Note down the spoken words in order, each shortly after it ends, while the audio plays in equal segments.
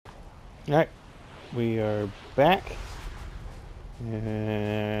Alright, we are back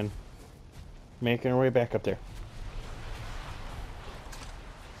and making our way back up there.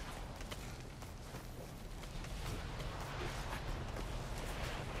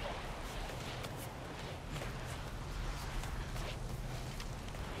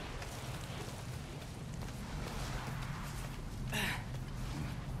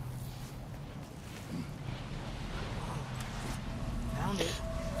 Found it.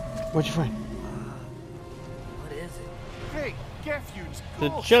 What'd you find? What is it? Hey, Gefude's The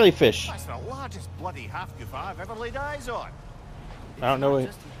ghost! jellyfish. That's the largest bloody Hafgufa I've ever laid eyes on. I don't know It's it.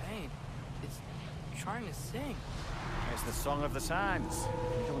 not just in pain. It's trying to sing. It's the Song of the Sands.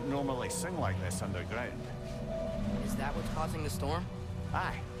 We don't normally sing like this underground. Is that what's causing the storm?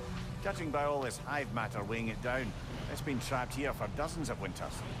 Aye. Judging by all this hive matter weighing it down, it's been trapped here for dozens of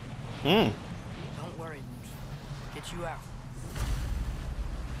winters. Don't worry. Get you out.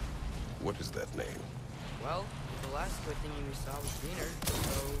 What is that name? Well, the last good thing we saw was greener,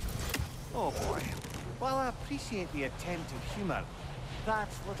 so... Oh boy. While I appreciate the attempt at humour, that,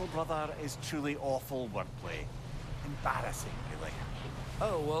 little brother, is truly awful wordplay. Embarrassing, really.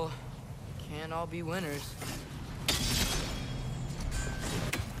 Oh, well, can't all be winners.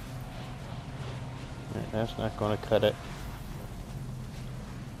 Right, that's not going to cut it.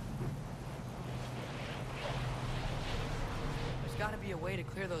 There's gotta be a way to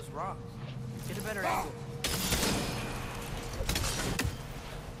clear those rocks. Get a better angle.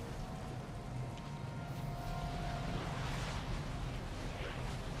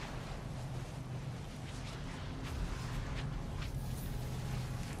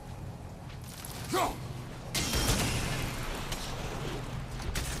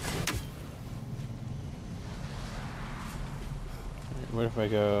 What if I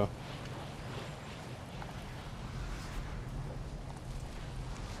go?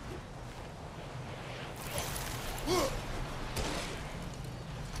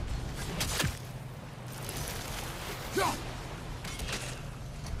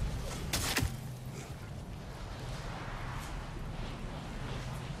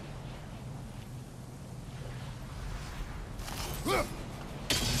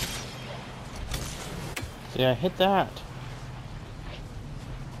 See, I hit that.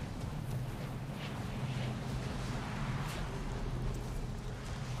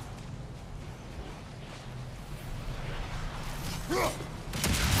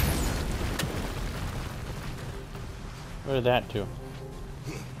 What did that do?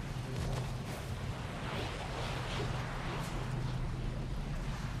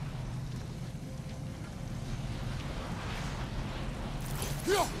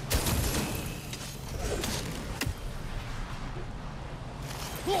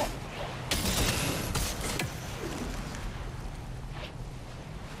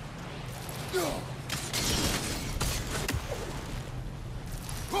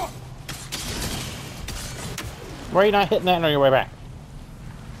 Why are you not hitting that on your way back?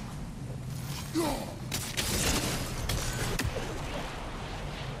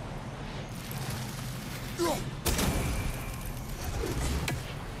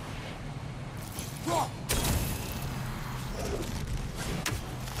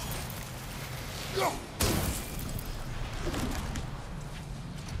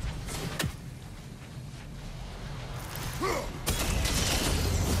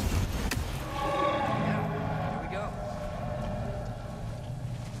 Here we go.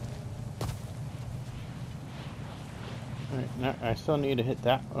 Alright, now I still need to hit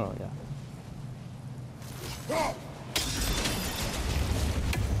that. Oh, yeah.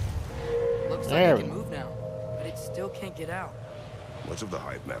 Looks There like we it can move now, but it still can't get out. Much of the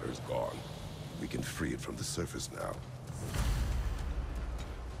hive matter is gone. We can free it from the surface now.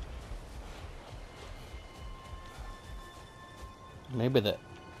 Maybe the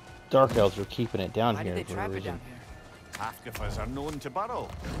Dark Elves are keeping it down Why here did they for a trap it reason. down here? Hafgufas are known to burrow,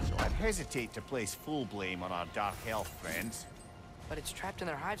 so I'd hesitate to place full blame on our Dark Elf friends. But it's trapped in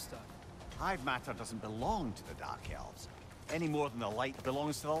their hive stuff. Hive matter doesn't belong to the Dark Elves, any more than the light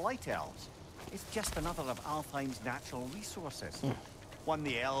belongs to the Light Elves. It's just another of Alfheim's natural resources. One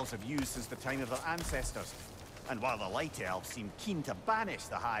the elves have used since the time of their ancestors. And while the Light Elves seem keen to banish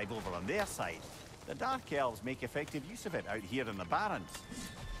the hive over on their side, the Dark Elves make effective use of it out here in the Barrens.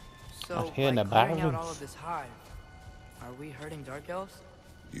 So, Out here in by the clearing out all Barrens. of this hive, are we hurting Dark Elves?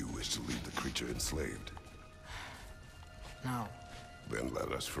 You wish to leave the creature enslaved? No. Then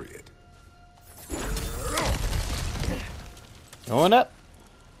let us free it. Going up.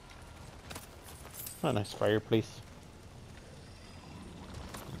 Oh, nice fireplace.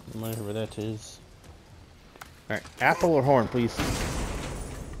 Whatever that is. Alright, apple or horn, please.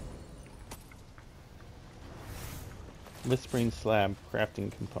 Whispering slab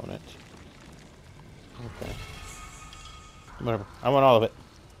crafting component. Okay. Whatever. I want all of it.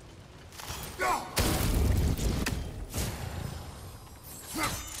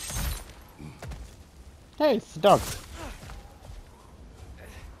 Hey, it's the dog.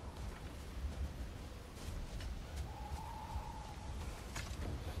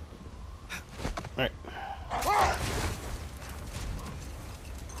 Alright.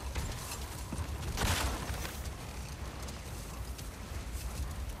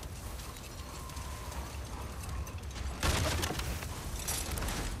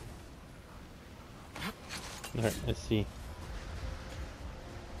 Alright, let's see.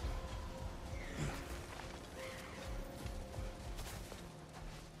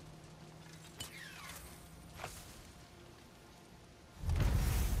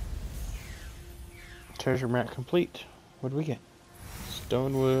 Treasure map complete. What do we get?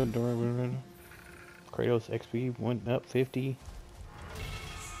 Stonewood, Doorwood, Kratos XP went up 50.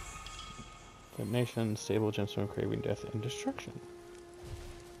 Damnation, stable gemstone, craving death and destruction.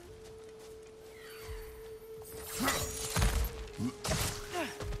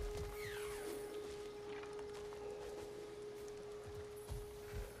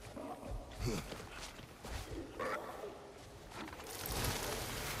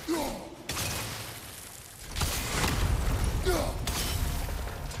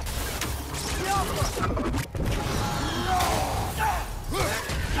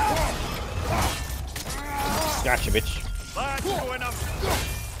 Gotcha, bitch. That's going up.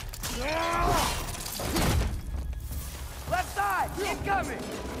 Left side! Incoming!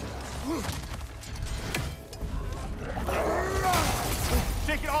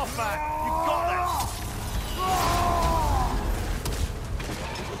 Take it off, man. You got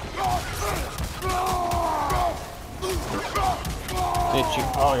Did you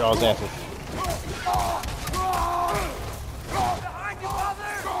all y'all's asses? Behind you,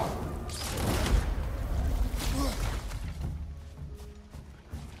 brother!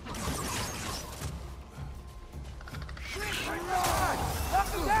 Knock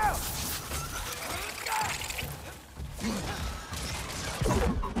him down!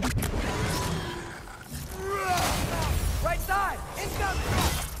 Right side! Incoming!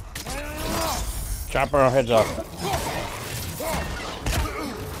 Chop our heads off.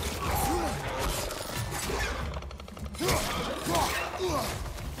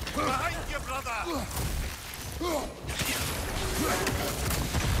 Behind you, brother.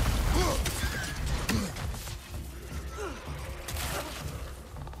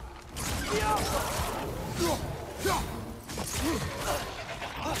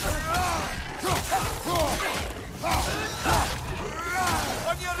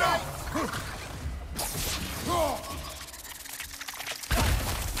 On your right.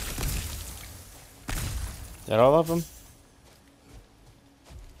 Is that all of them?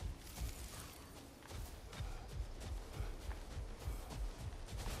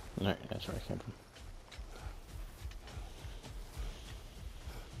 Alright, that's where I came from.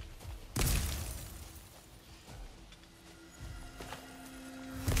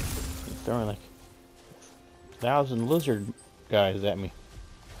 He's throwing like 1,000 lizard guys at me.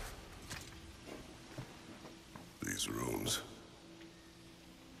 These rooms.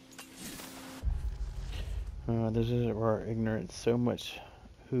 This is where our ignorance, so much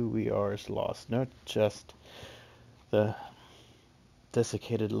who we are is lost. Not just the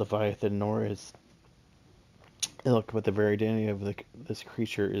desiccated Leviathan, nor is ilk, but the very identity of this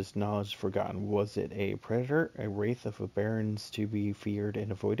creature is knowledge forgotten. Was it a predator, a wraith of a Barrens to be feared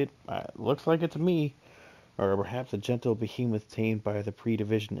and avoided? Looks like it's me. Or perhaps a gentle behemoth tamed by the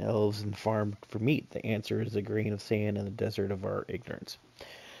pre-division elves and farmed for meat. The answer is a grain of sand in the desert of our ignorance.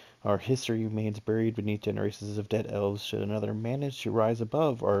 Our history remains buried beneath generations of dead elves. Should another manage to rise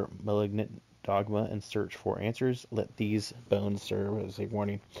above our malignant dogma and search for answers, let these bones serve as a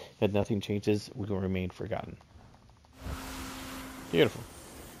warning. If nothing changes, we will remain forgotten. Beautiful.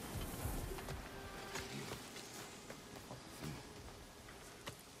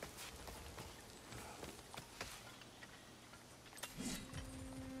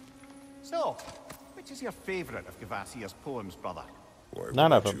 So, which is your favourite of Gavasir's poems, brother? Why would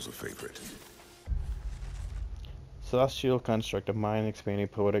None I of them. choose a favorite? Celestial construct, a mind-expanding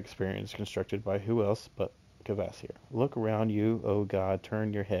poetic experience constructed by who else but Gavasir. Look around you, O God,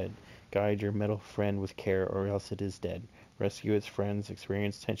 turn your head. Guide your metal friend with care, or else it is dead. Rescue its friends,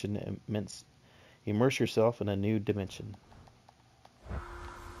 experience tension immense. Immerse yourself in a new dimension.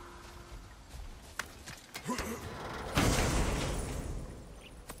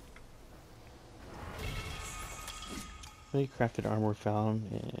 Crafted armor found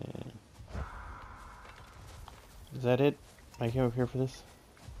in Is that it? I came up here for this?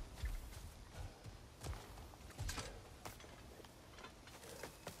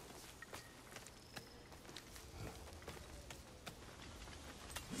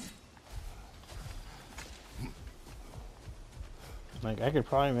 Like, I could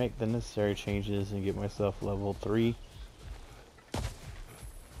probably make the necessary changes and get myself level 3.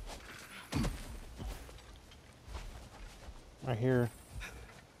 I hear...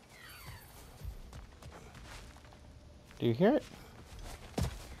 Do you hear it?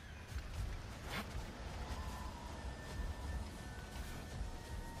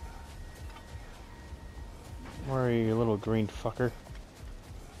 Where are you, you little green fucker?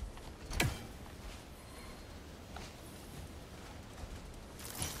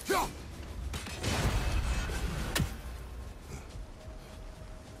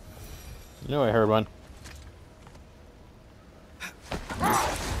 You know I heard one.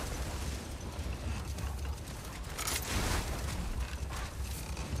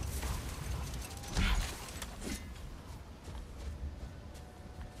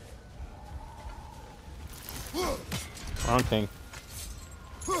 Wrong thing.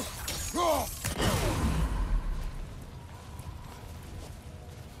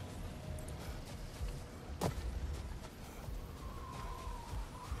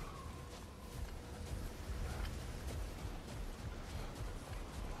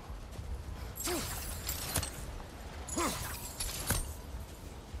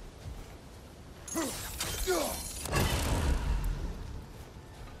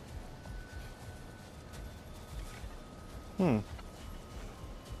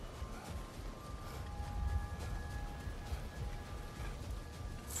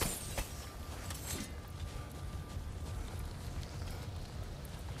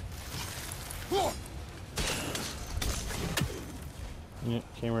 Yeah,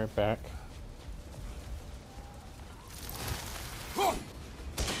 came right back.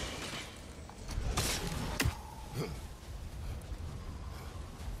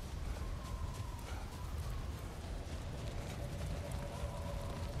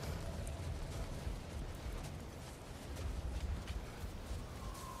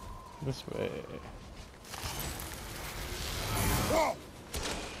 This way.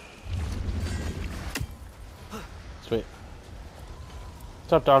 Sweet.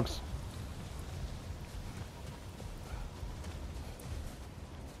 What's up, dogs?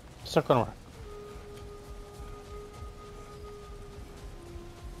 Stuck on rock.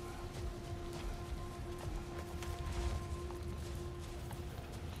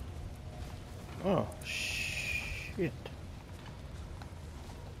 Oh, shit.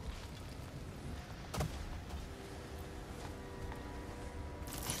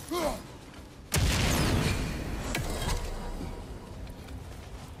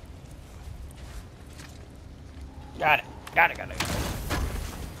 Got it. Got it.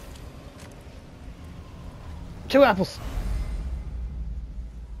 2 apples.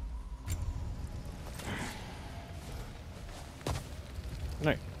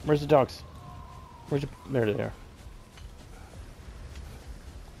 Alright, where's the dogs? Where's your... There they are.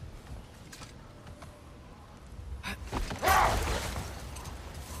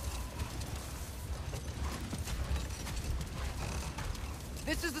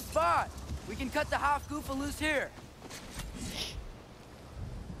 This is the spot! We can cut the Hafgufa loose here.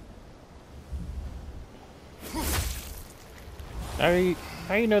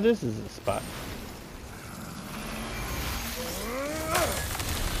 How you know this is the spot?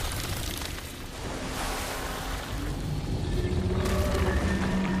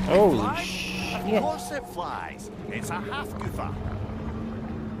 Holy shit. Of course it flies. It's a Hafgufa.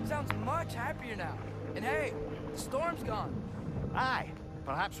 Sounds much happier now. And hey, the storm's gone. Aye.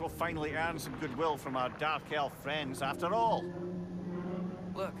 Perhaps we'll finally earn some goodwill from our Dark Elf friends after all.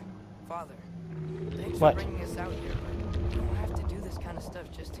 Look, Father, thanks What? for bringing us out here, but you don't have to do this kind of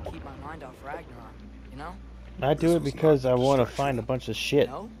stuff just to keep my mind off Ragnarok, you know? I do it because I want to find a bunch of shit.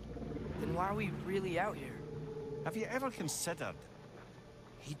 No? Then why are we really out here? Have you ever considered?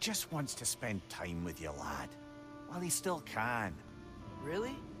 He just wants to spend time with you, lad. While he still can.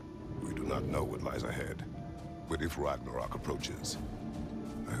 Really? We do not know what lies ahead. But if Ragnarok approaches,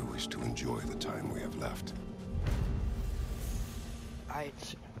 I wish to enjoy the time we have left.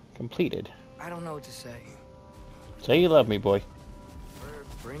 It's completed. I don't know what to say. Say you love me, boy. For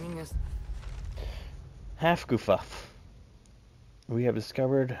bringing us... Hafgufa. We have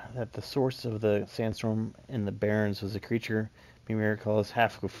discovered that the source of the sandstorm in the Barrens was a creature Mimir calls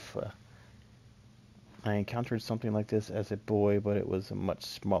Hafgufa. I encountered something like this as a boy, but it was a much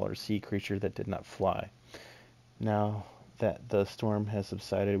smaller sea creature that did not fly. Now that the storm has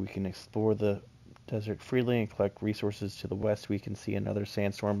subsided, we can explore the desert freely and collect resources to the west, we can see another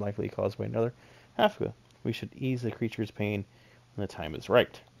sandstorm likely caused by another Hafgufa. We should ease the creature's pain when the time is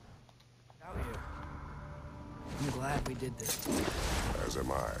right. Out here. I'm glad we did this. As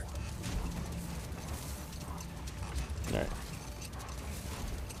am I. Alright.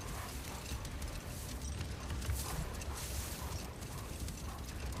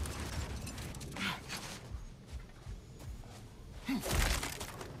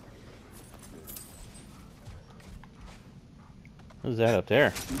 What's that up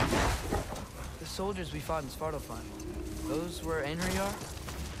there? The soldiers we fought in Svartalfheim. Those were Einherjar?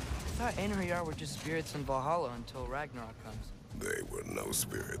 I thought Einherjar were just spirits in Valhalla until Ragnarok comes. They were no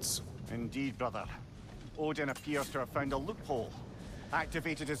spirits. Indeed, brother. Odin appears to have found a loophole.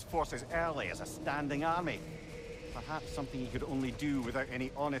 Activated his forces early as a standing army. Perhaps something he could only do without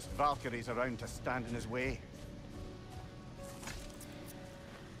any honest Valkyries around to stand in his way.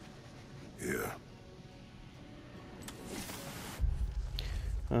 Yeah.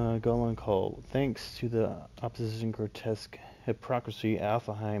 Golan call. Thanks to the opposition grotesque hypocrisy,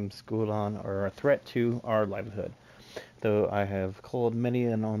 Alfheim's Gul'dan are a threat to our livelihood. Though I have called many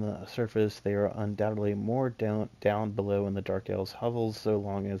and on the surface, they are undoubtedly more down below in the Dark Elves' hovels. So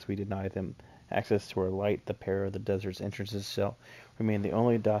long as we deny them access to our light, the pair of the desert's entrances shall remain the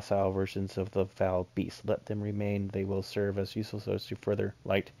only docile versions of the foul beast. Let them remain. They will serve as useful sources to further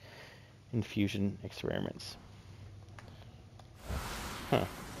light infusion experiments. Huh.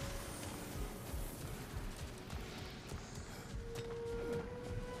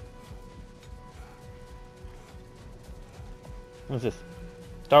 What's this?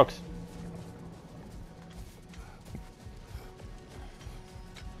 Dogs.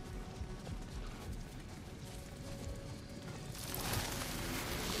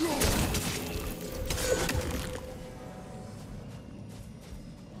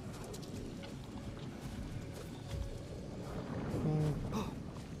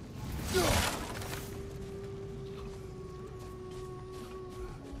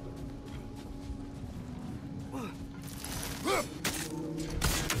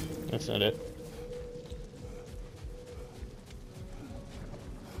 That's not it.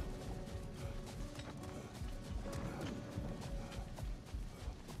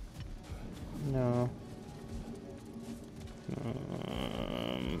 No.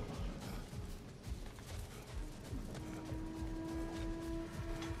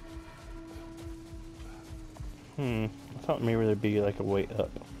 I thought maybe there'd be like a way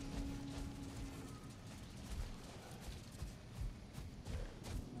up.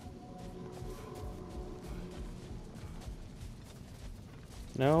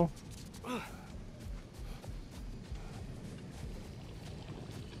 No?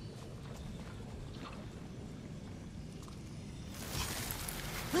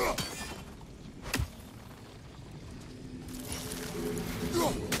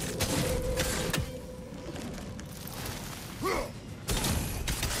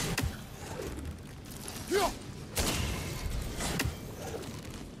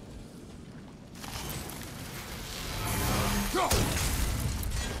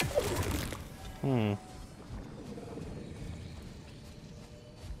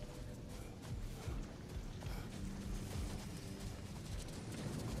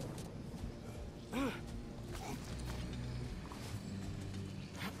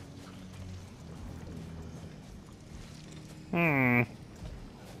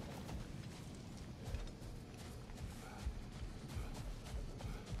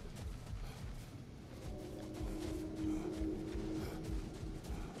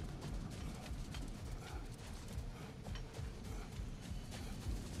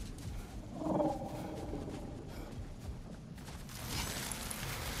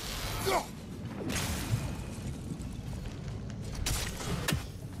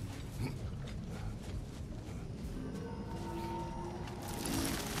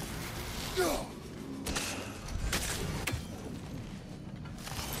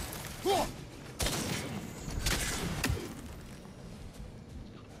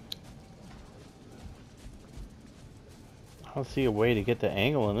 I don't see a way to get the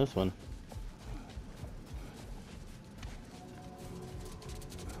angle in this one.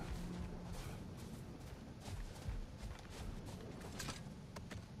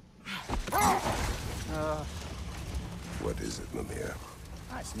 What is it, Mimir?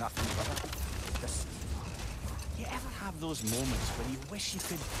 That's nothing, brother. Just... You ever have those moments when you wish you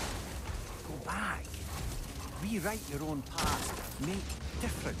could go back, rewrite your own past, make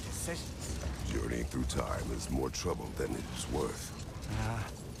different decisions? Journeying through time is more trouble than it is worth. Ah,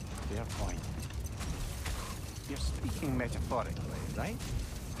 fair point. You're speaking metaphorically, right?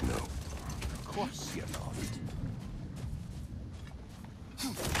 No. course you're not.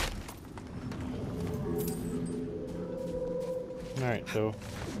 Alright, so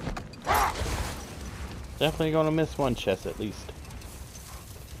definitely gonna miss one chest at least.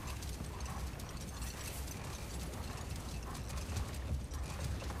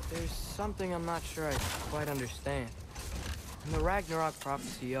 There's something I'm not sure I quite understand. In the Ragnarok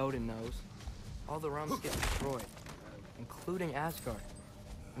prophecy Odin knows, all the realms get destroyed, including Asgard.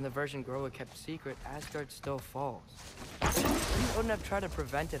 In the version Groa kept secret, Asgard still falls. Wouldn't Odin have tried to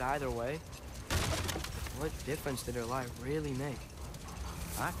prevent it either way? What difference did her lie really make?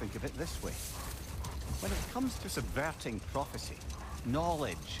 I think of it this way. When it comes to subverting prophecy,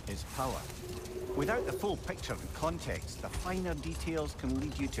 knowledge is power. Without the full picture and context, the finer details can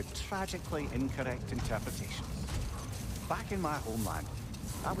lead you to tragically incorrect interpretations. Back in my homeland,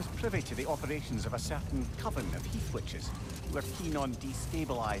 I was privy to the operations of a certain coven of heath witches who were keen on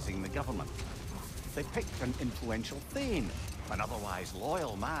destabilizing the government. They picked an influential Thane, an otherwise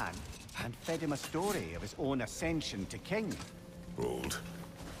loyal man, and fed him a story of his own ascension to king. Hold.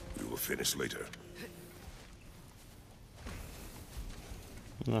 We will finish later.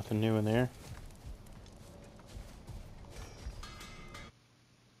 Nothing new in there.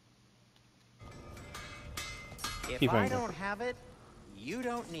 If I don't have it, you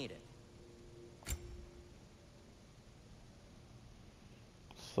don't need it.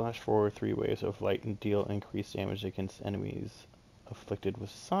 Slash forward 3 waves of light and deal increased damage against enemies afflicted with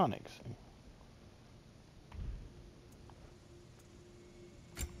sonics.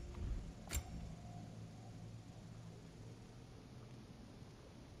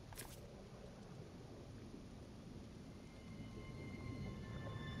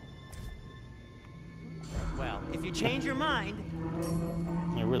 Well, if you change your mind,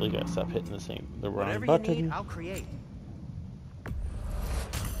 I really gotta stop hitting the wrong whatever button. you need, I'll create.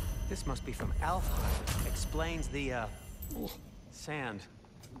 This must be from Alfheim. Explains the, sand.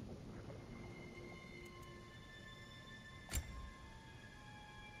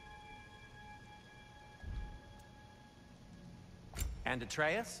 And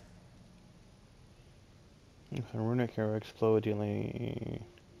Atreus? If a runic arrow explode, dealing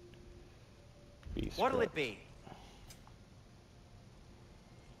beast. What'll it be?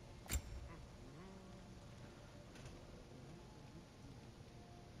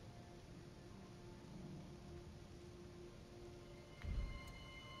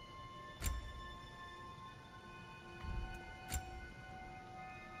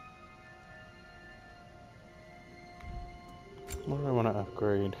 What do I want to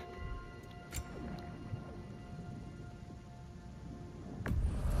upgrade?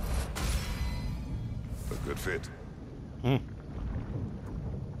 A good fit.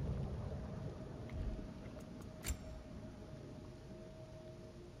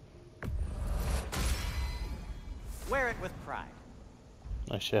 Wear it with pride.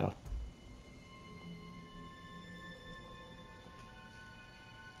 I shall.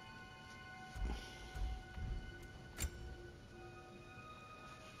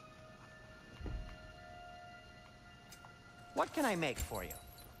 What can I make for you?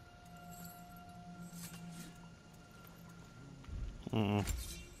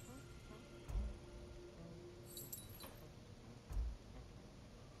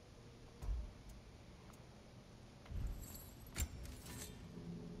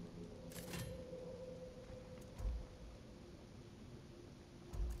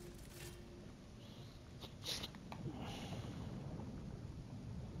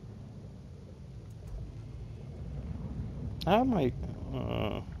 How am I?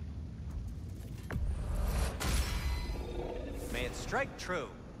 May it strike true.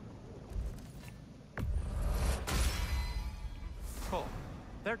 Cool.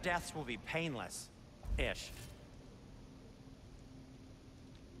 Their deaths will be painless-ish.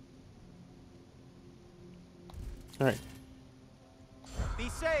 All right. Be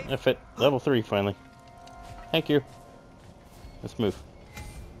safe. I fit level 3 finally. Thank you. Let's move.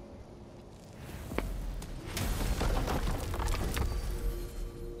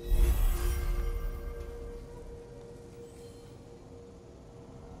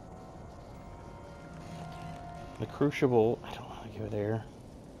 The Crucible, I don't want to go there.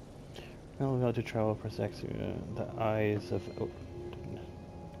 No, we got to travel for sex. The eyes of Odin.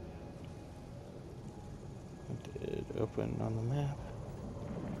 Did open on the map.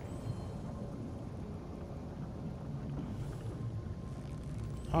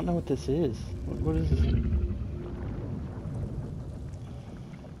 I don't know what this is. What is this?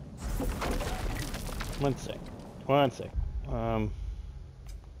 One sec.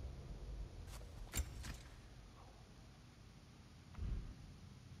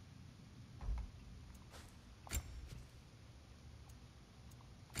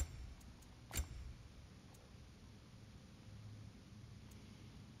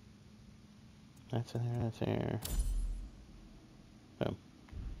 That's in there, that's there. Boom.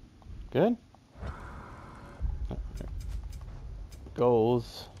 Good? Oh, okay.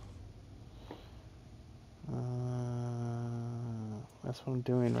 Goals. That's what I'm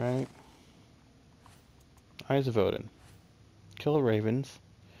doing, right? Eyes of Odin. Kill ravens.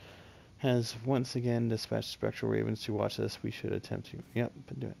 Has once again dispatched spectral ravens to watch us. We should attempt to. Yep,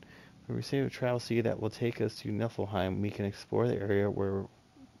 been doing it. When we receive a travel seed that will take us to Niflheim, we can explore the area when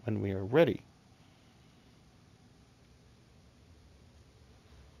we are ready.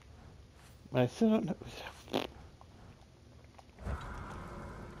 I still don't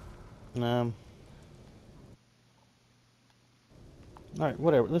know. All right,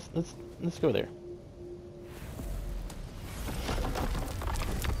 whatever. Let's go there.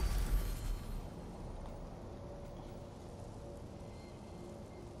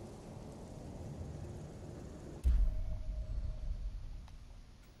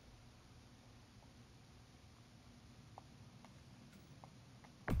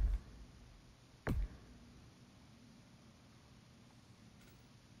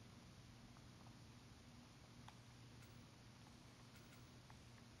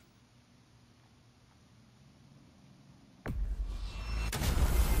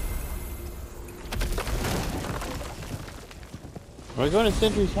 Are we going to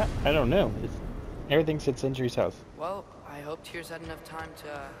Sentry's house? I don't know. Everything's at Sentry's house. Well, I hope Tyr's had enough time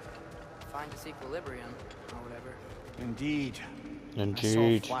to find his equilibrium, or whatever. Indeed.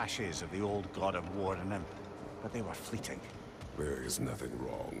 Indeed. I saw flashes of the old god of war in him, but they were fleeting. There is nothing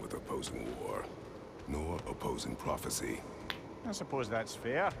wrong with opposing war, nor opposing prophecy. I suppose that's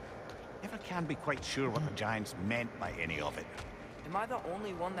fair. Never can be quite sure what the giants meant by any of it. Am I the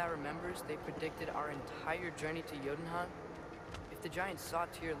only one that remembers they predicted our entire journey to Jotunheim? If the giants saw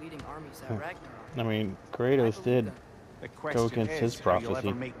Tyr leading armies at Ragnarok... I mean, Kratos did them. The go question against is his how you'll prophecy.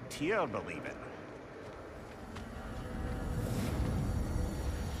 ever make Tyr believe it.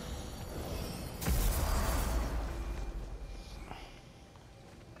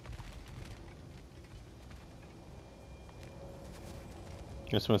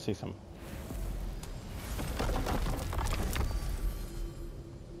 Just want to see some.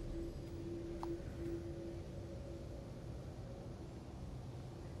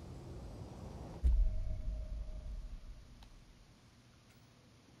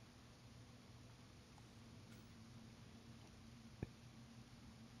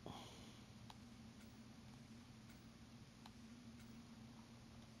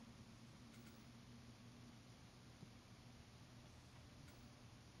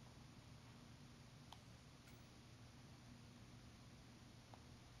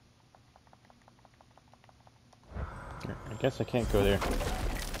 I guess I can't go there.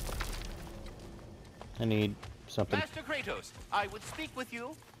 I need something. Master Kratos, I would speak with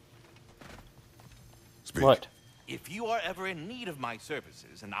you. Speak. What? If you are ever in need of my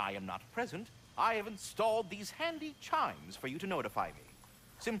services and I am not present, I have installed these handy chimes for you to notify me.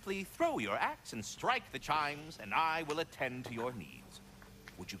 Simply throw your axe and strike the chimes, and I will attend to your needs.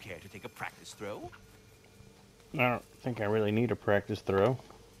 Would you care to take a practice throw? I don't think I really need a practice throw.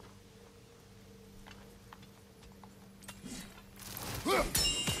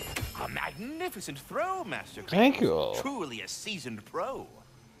 A magnificent throw, Master Kratos. Thank you. Truly a seasoned pro.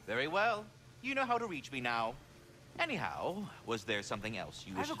 Very well. You know how to reach me now. Anyhow, was there something else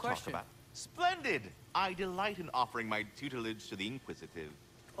you I wish have a to talk question. about? Splendid! I delight in offering my tutelage to the inquisitive.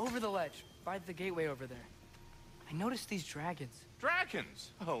 Over the ledge, by the gateway over there. I noticed these dragons. Dragons?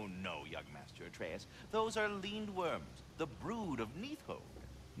 Oh no, young Master Atreus. Those are leaned worms, the brood of Neithhog.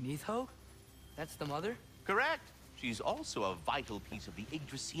 Neithhog? That's the mother? Correct. She's also a vital piece of the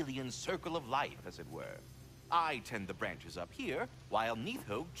Yggdrasilian circle of life, as it were. I tend the branches up here, while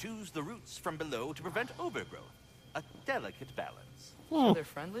Neithhog chews the roots from below to prevent overgrowth. A delicate balance. So they're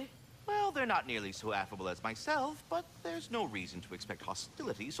friendly? Well, they're not nearly so affable as myself, but there's no reason to expect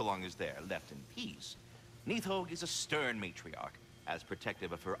hostility so long as they're left in peace. Neithhog is a stern matriarch, as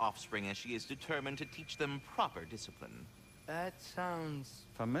protective of her offspring as she is determined to teach them proper discipline. That sounds...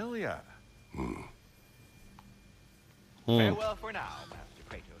 Familiar. Farewell for now, Master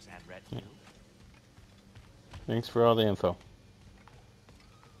Kratos and retinue. Thanks for all the info.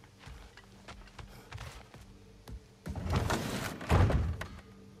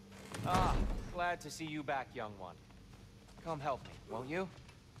 Ah, glad to see you back, young one. Come help me, won't you?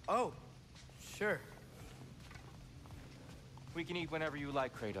 Oh, sure. We can eat whenever you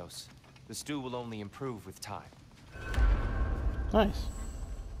like, Kratos. The stew will only improve with time. Nice.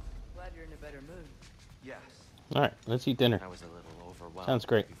 Glad you're in a better mood. Yes. All right, let's eat dinner. I was a little overwhelmed. Sounds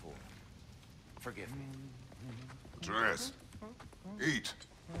great. Before. Forgive me. Atreus, eat.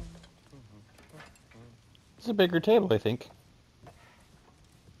 It's a bigger table, I think.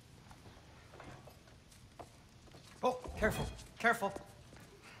 Oh, careful, careful.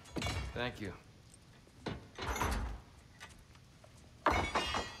 Thank you.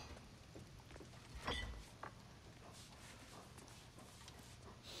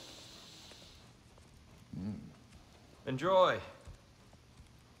 Enjoy.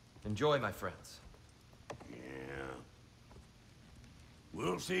 Enjoy, my friends. Yeah.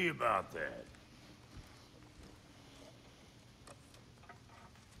 We'll see about that.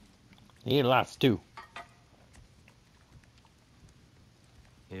 He lost too.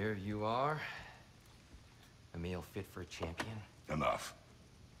 Here you are. A meal fit for a champion. Enough.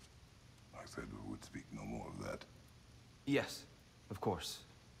 I said we would speak no more of that. Yes, of course.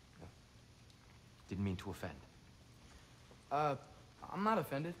 Didn't mean to offend. I'm not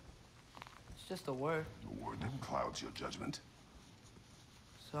offended. It's just a word. The word that clouds your judgment.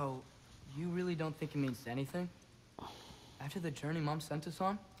 So, you really don't think it means anything? After the journey Mom sent us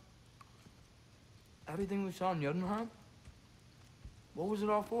on? Everything we saw in Jotunheim? What was it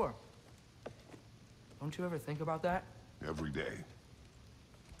all for? Don't you ever think about that? Every day.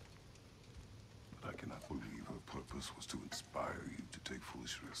 But I cannot believe her purpose was to inspire you to take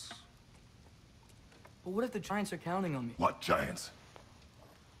foolish risks. But what if the giants are counting on me? What giants?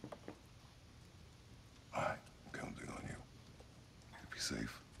 I'm counting on you. To be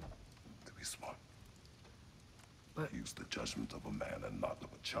safe. To be smart. But- Use the judgment of a man and not of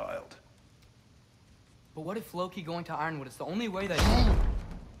a child. But what if Loki going to Ironwood is the only way that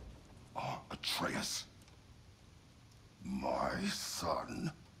Atreus? My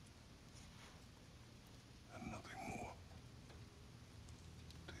son? And nothing more.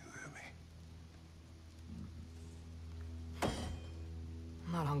 Do you hear me?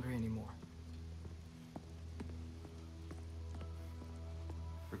 I'm not hungry anymore.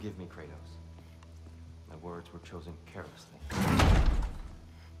 Forgive me, Kratos. My words were chosen carelessly.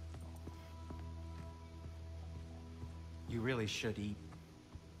 You really should eat.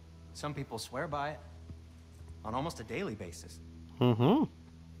 Some people swear by it. On almost a daily basis. Mm-hmm.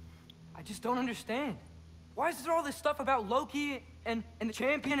 I just don't understand. Why is there all this stuff about Loki and the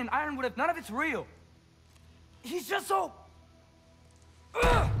champion and Ironwood if none of it's real? He's just so...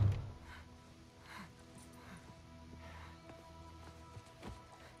 Ugh!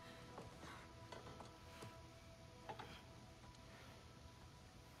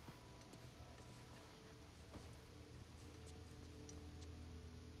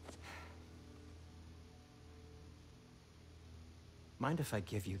 Mind if I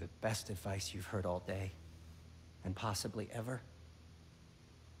give you the best advice you've heard all day? And possibly ever?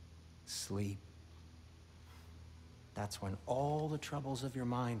 Sleep. That's when all the troubles of your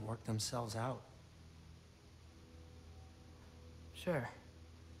mind work themselves out. Sure.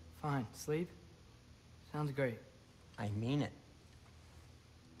 Fine. Sleep? Sounds great. I mean it.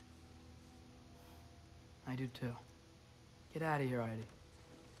 I do too. Get out of here, Heidi.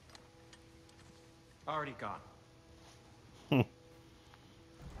 Already gone.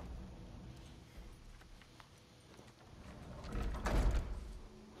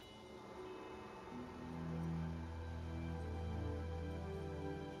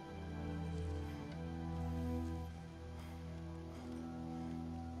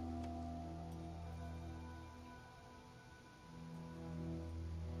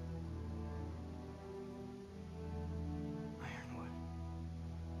 Ironwood.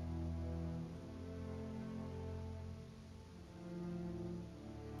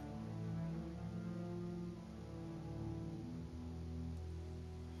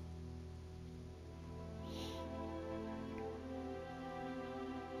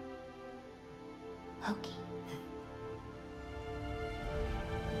 Loki.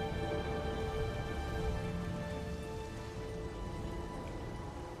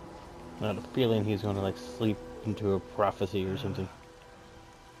 I had a feeling he's going to like sleep into a prophecy or something.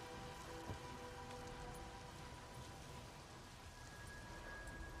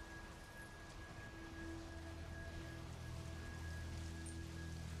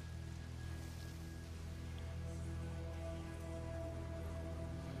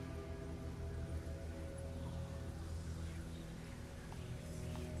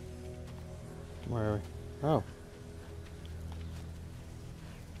 Where are we? Oh.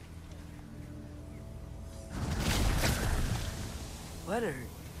 Letter.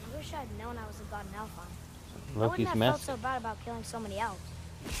 I wish I'd known I was a god in Alphon. I Loki's wouldn't have mess. felt so bad about killing so many elves.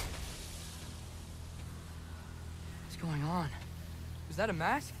 What's going on? Is that a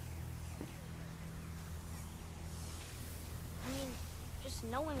mask? I mean, just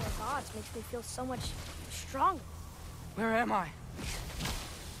knowing we're gods makes me feel so much stronger. Where am I?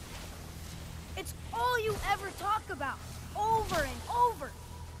 It's all you ever talk about, over and over.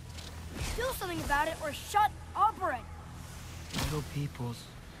 Do something about it or shut up already. Little people's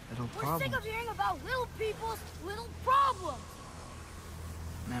little We're problems. sick of hearing about little people's little problems.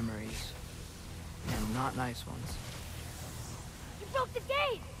 Memories. And not nice ones. You broke the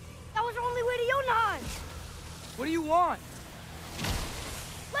gate. That was our only way to Jotunheim. What do you want?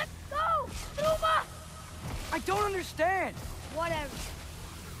 Let's go, Zuma. I don't understand. Whatever.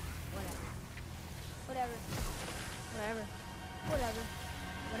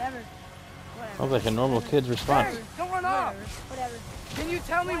 Whatever. Sounds like a normal kid's response. Hey, don't run off. Whatever. Can you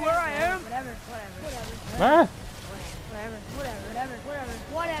tell me where I am? Whatever. Ah,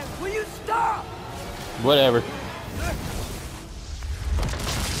 Whatever. Will you stop? whatever.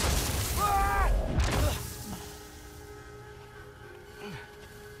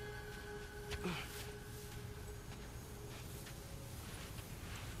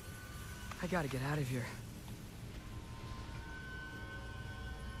 I gotta get out of here.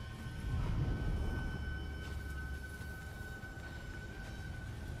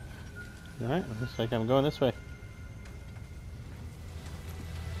 Alright, looks like I'm going this way.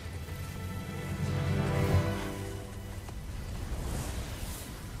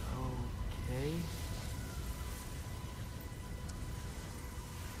 Okay.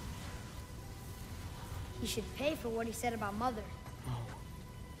 He should pay for what he said about Mother.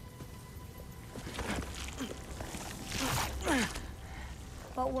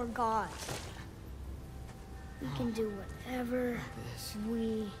 But we're gods. We can do whatever This.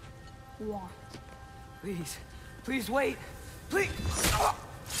 we want. Please. Please wait. Please.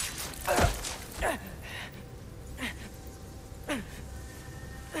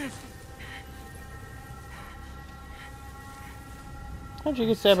 How'd you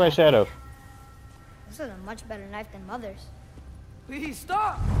get stabbed by a shadow? This is a much better knife than Mother's. Please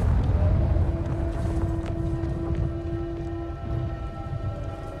stop.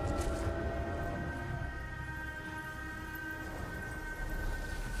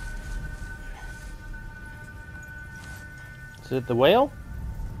 Is it the whale?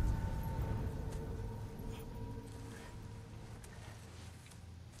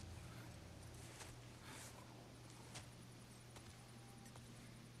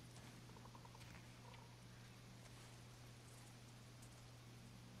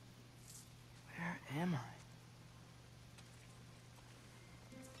 Where am I?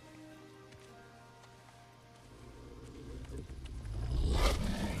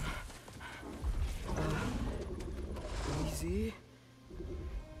 Easy.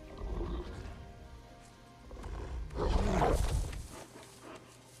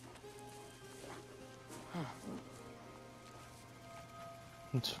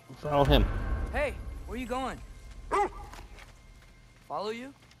 Let's follow him. Hey, where you going? Follow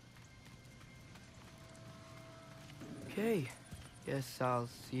you? Okay. Guess I'll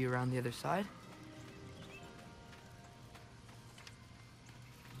see you around the other side.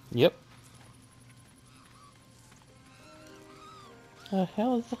 Yep. The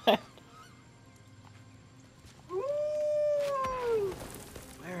hell is that?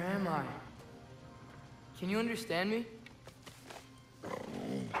 Where am I? Can you understand me?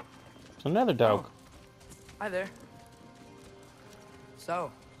 It's another dog. Hi there.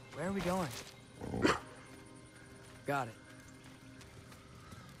 So, where are we going? Got it.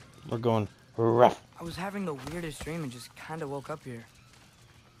 We're going rough. I was having the weirdest dream and just kind of woke up here.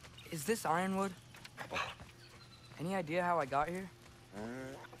 Is this Ironwood? Any idea how I got here?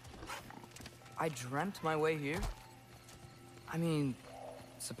 I dreamt my way here? I mean,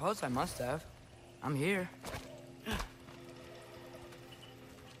 suppose I must have. I'm here.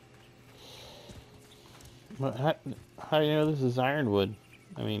 But how do you know this is Ironwood?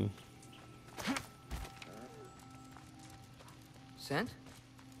 I mean... Scent?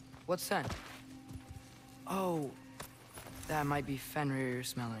 What scent? Oh, that might be Fenrir you're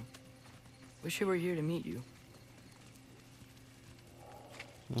smelling. Wish I were here to meet you.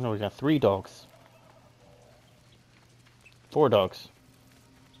 No, we got 3 dogs. 4 dogs.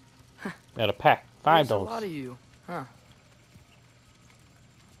 Got a pack. 5 There's dogs. a lot of you, huh?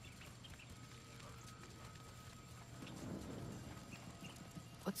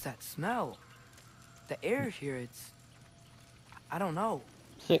 What's that smell? The air here, it's... I don't know.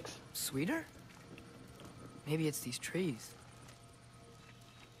 6. Sweeter? Maybe it's these trees.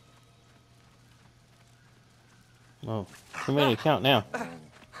 Oh, too many to count now.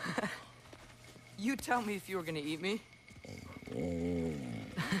 You tell me if you were gonna eat me.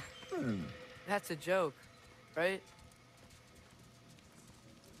 That's a joke, right?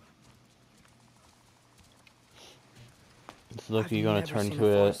 It's look, I've you're gonna never turn seen into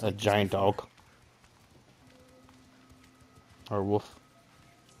forest a like this giant before. dog. Or wolf.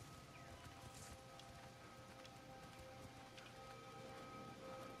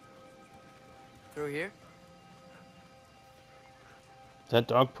 Through here? Is that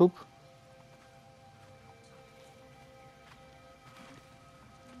dog poop?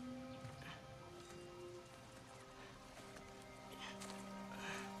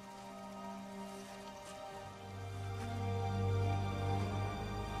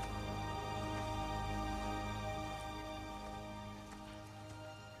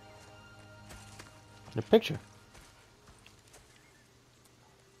 The picture.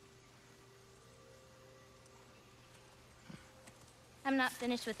 I'm not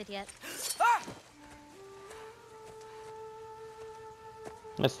finished with it yet.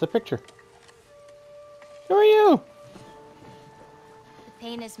 That's the picture. Who are you? The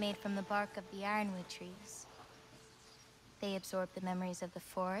paint is made from the bark of the Ironwood trees. They absorb the memories of the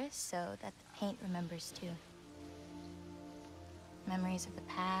forest so that the paint remembers too. Memories of the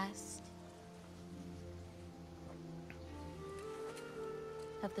past.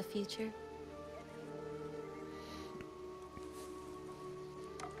 Of the future.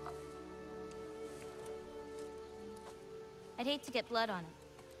 I'd hate to get blood on it.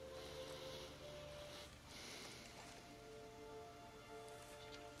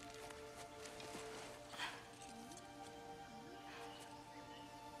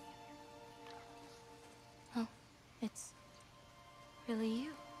 Oh, it's really you.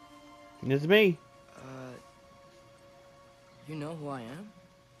 It's me. You know who I am?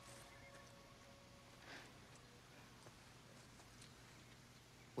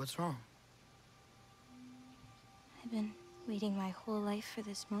 What's wrong? I've been waiting my whole life for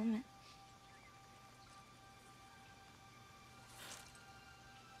this moment.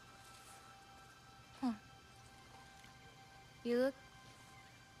 Huh. You look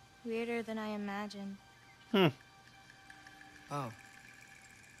weirder than I imagined. Hmm. Oh.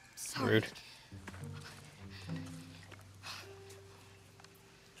 Sorry. Rude.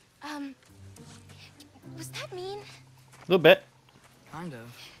 Was that mean? A little bit. Kind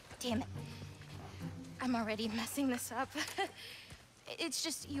of. Damn it. I'm already messing this up. It's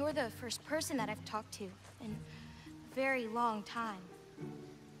just you're the first person that I've talked to in a very long time.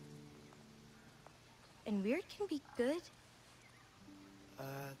 And weird can be good.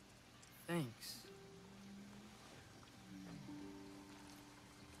 Thanks.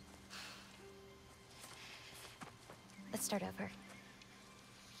 Let's start over.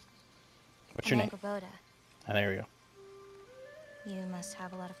 What's your name? Kubota. Ah, there we go. You must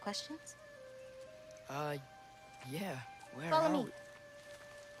have a lot of questions? Yeah. Where Follow are me. we?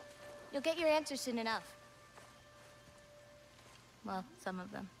 You'll get your answers soon enough. Well, some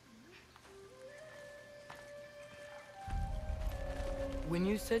of them. When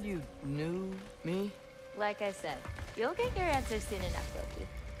you said you knew me? Like I said, you'll get your answers soon enough,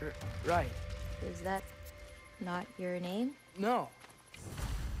 Loki. Right. Is that not your name? No.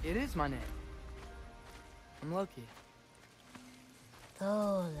 It is my name. I'm Loki.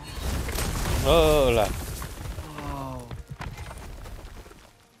 Hola. Hola. Oh.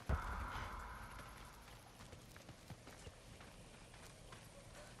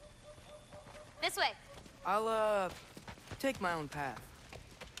 This way. I'll, take my own path.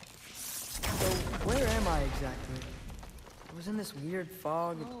 So, where am I exactly? I was in this weird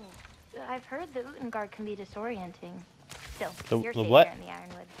fog. Oh, I've heard the Utengard can be disorienting. Still, you're The safe what? here in the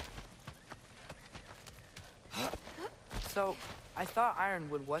Ironwood. So, I thought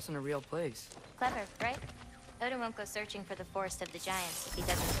Ironwood wasn't a real place. Clever, right? Odin won't go searching for the Forest of the Giants if he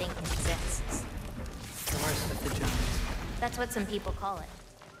doesn't think it exists. Forest of the Giants. That's what some people call it.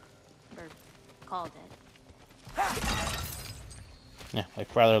 Or called it. Yeah, like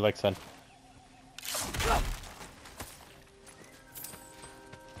father, like son.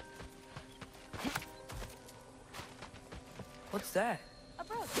 What's that? A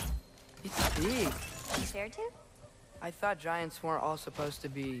brooch. It's big. You scared too? I thought giants weren't all supposed to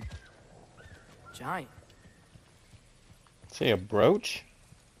be giant. Say a brooch?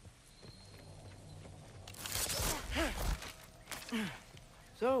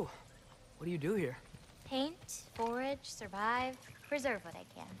 So, what do you do here? Paint, forage, survive, preserve what I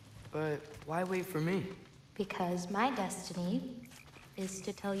can. But why wait for me? Because my destiny is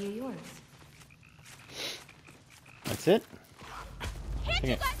to tell you yours. That's it? Can't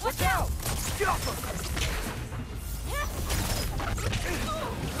Okay. you guys watch out! Get off her!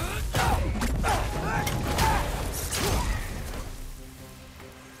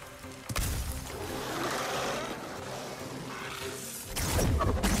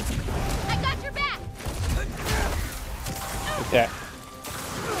 I got your back! Like that.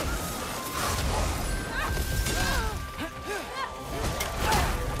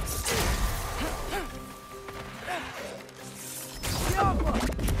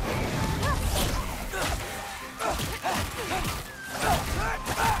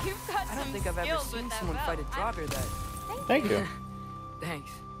 someone fight a Draugr that... Thank you.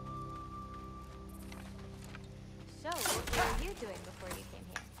 Thanks. So, what were you doing before you came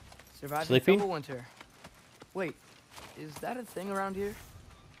here? Surviving Sleeping? Winter. Wait, is that a thing around here?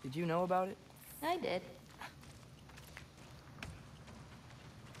 Did you know about it? I did.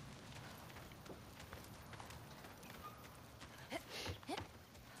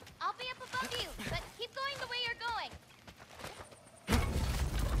 I'll be up above you, but keep going the way you're going.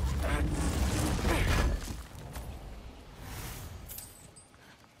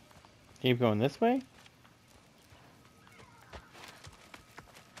 Keep going this way?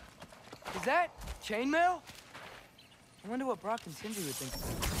 Is that chainmail? I wonder what Brock and Cindy would think of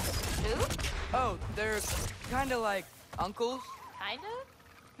it. Who? Oh, they're kind of like uncles. Kind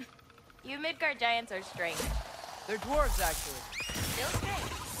of? You Midgard giants are strange. They're dwarves, actually. Still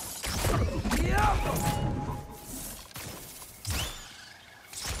strange. Yeah!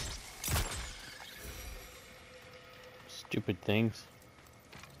 Stupid things.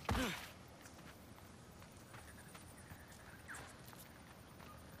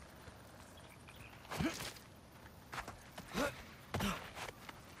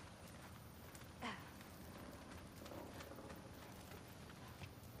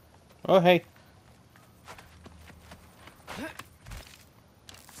 Oh, hey.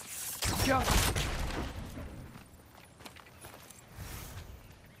 Jump!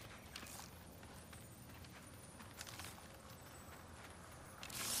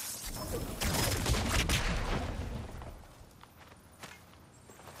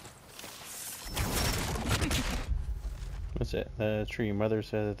 What's it? The tree mother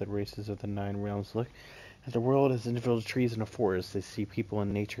said that the races of the 9 realms look at the world as individual trees in a forest. They see people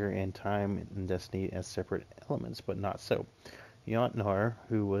and nature and time and destiny as separate elements, but not so. Jotnar,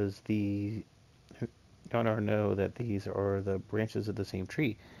 Jotnar know that these are the branches of the same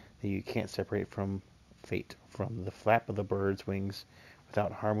tree, that you can't separate from fate, from the flap of the bird's wings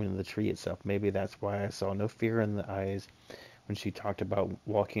without harming the tree itself. Maybe that's why I saw no fear in the eyes when she talked about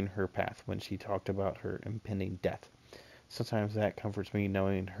walking her path, when she talked about her impending death. Sometimes that comforts me,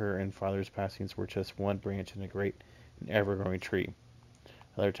 knowing her and father's passings were just one branch in a great and ever-growing tree.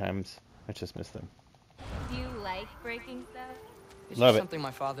 Other times, I just miss them. Do you like breaking stuff? It's Love just it. something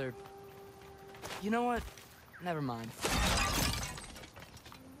my father... You know what? Never mind.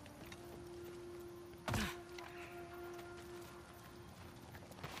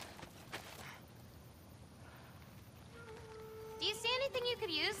 Do you see anything you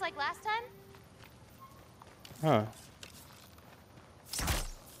could use like last time? Huh.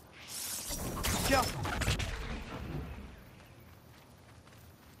 Jump!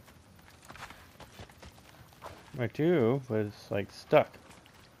 I do, but it's like stuck.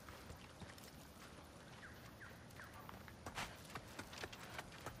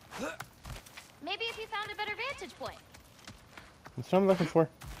 Maybe if you found a better vantage point. That's what I'm looking for.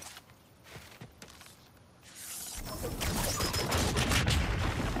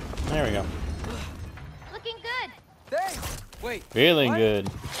 There we go. Looking good. Thanks! Wait. Feeling what? good.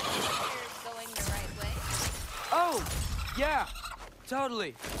 You're going the right way. Oh! Yeah!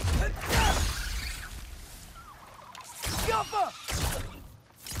 Totally! Guffa!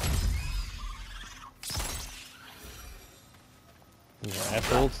 These are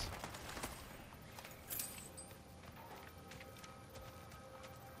assholes.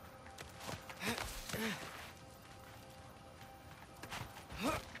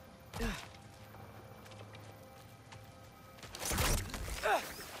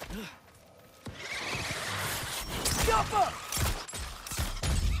 Guffa!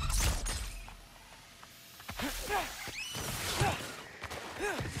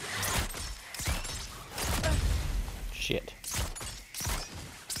 Shit.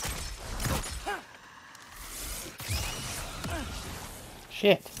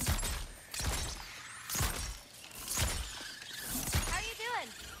 Shit. How you doing?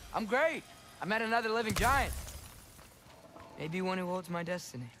 I'm great. I met another living giant. Maybe one who holds my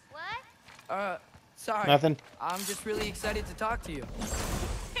destiny. What? Sorry. Nothing. I'm just really excited to talk to you.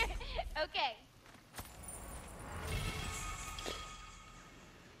 Okay.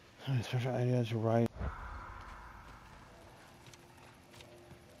 Special ideas are right.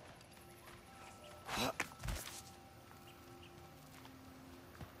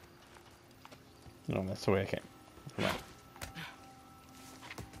 No, that's the way I came. Come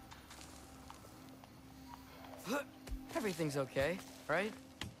on. Everything's okay, right?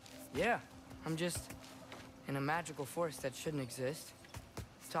 Yeah, I'm just in a magical forest that shouldn't exist.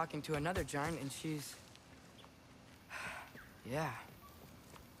 Talking to another giant and she's... Yeah.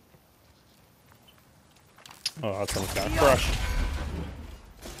 Oh, that's almost got a crush.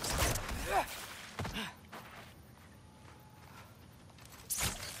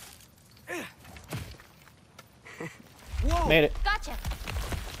 Made it. Gotcha.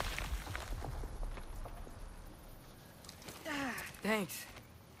 Thanks.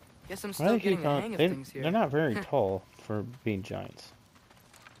 Guess I'm Why still do they getting keep the on? hang of things here. They're not very tall for being giants.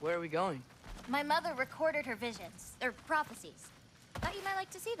 Where are we going? My mother recorded her visions, or prophecies. Thought you might like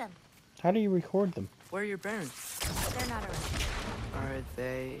to see them. How do you record them? Where are your parents? They're not around. Are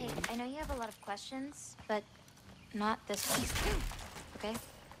they... Hey, I know you have a lot of questions, but not this one. Okay?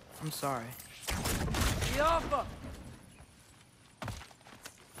 I'm sorry.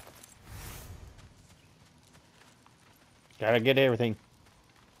 Gotta get everything.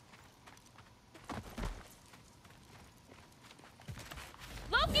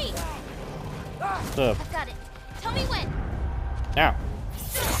 Loki! So, I've got it. Tell me when. now.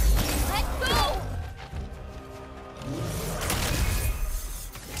 Let go!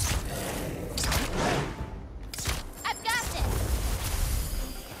 I've got this.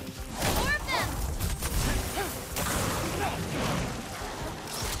 More of them.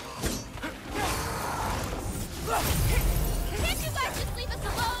 Can't you guys just leave us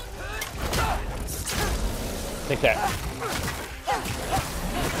alone? Take that.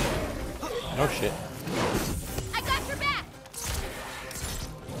 Oh shit. I got your back.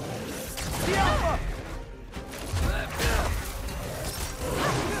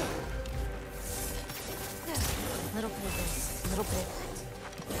 Little bit of this, little bit of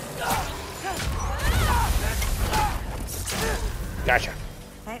that. Gotcha.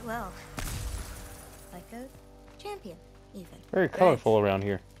 Quite well. Like a champion, even. Very colorful around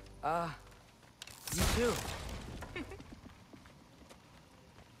here. You too.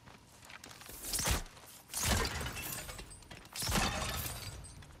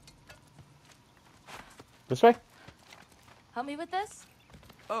 This way? Help me with this?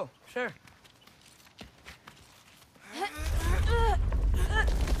 Oh, sure.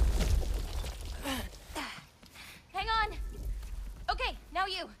 Hang on. Okay, now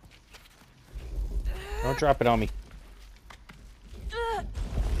you. Don't drop it on me.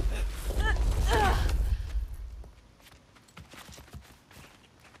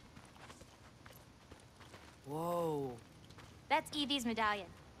 Whoa. That's Evie's medallion.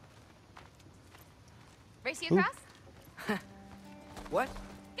 Race you Ooh. across? What?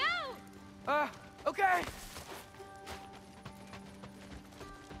 Go! Okay.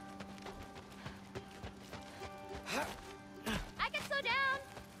 I can slow down.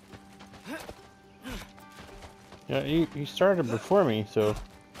 Yeah, you started before me, so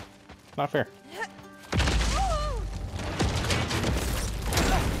not fair. Woo!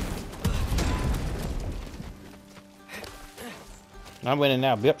 I'm winning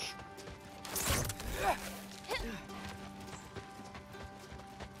now, bitch.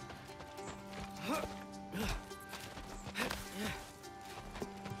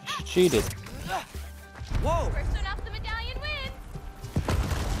 She cheated. Whoa. First one off the medallion wins.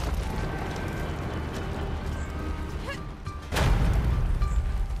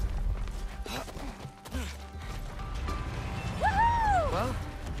 Woohoo! Well,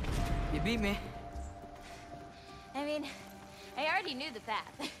 you beat me. I mean, I already knew the path.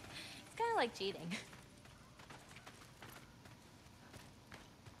 It's kind of like cheating.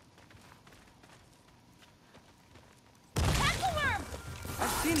 Tackle worm! I've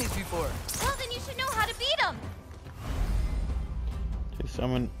seen these before. Well, then you should know how to beat them. To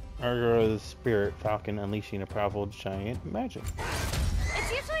summon the spirit falcon, unleashing a powerful giant magic.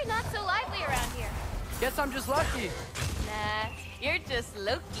 It's usually not so lively around here. Guess I'm just lucky. Nah, you're just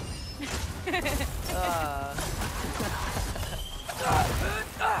Loki.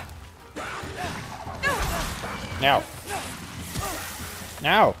 Now.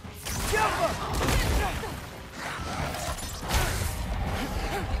 Now.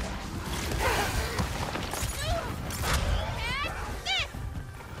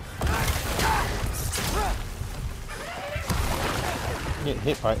 Get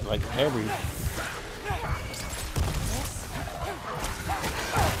hit by like every.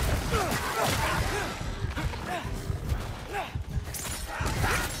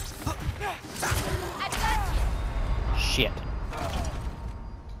 Shit.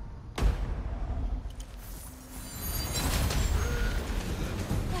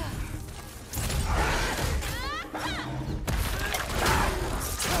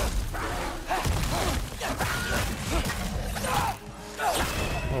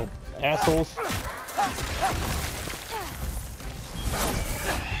 Oh, assholes.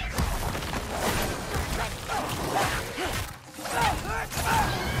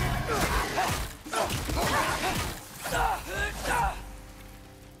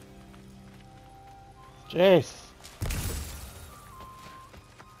 Jeez.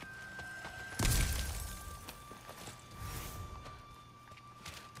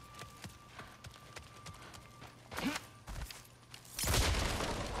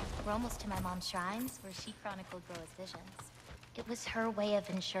 almost to my mom's shrines, where she chronicled Groa's visions. It was her way of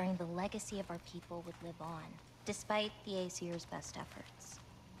ensuring the legacy of our people would live on, despite the Aesir's best efforts.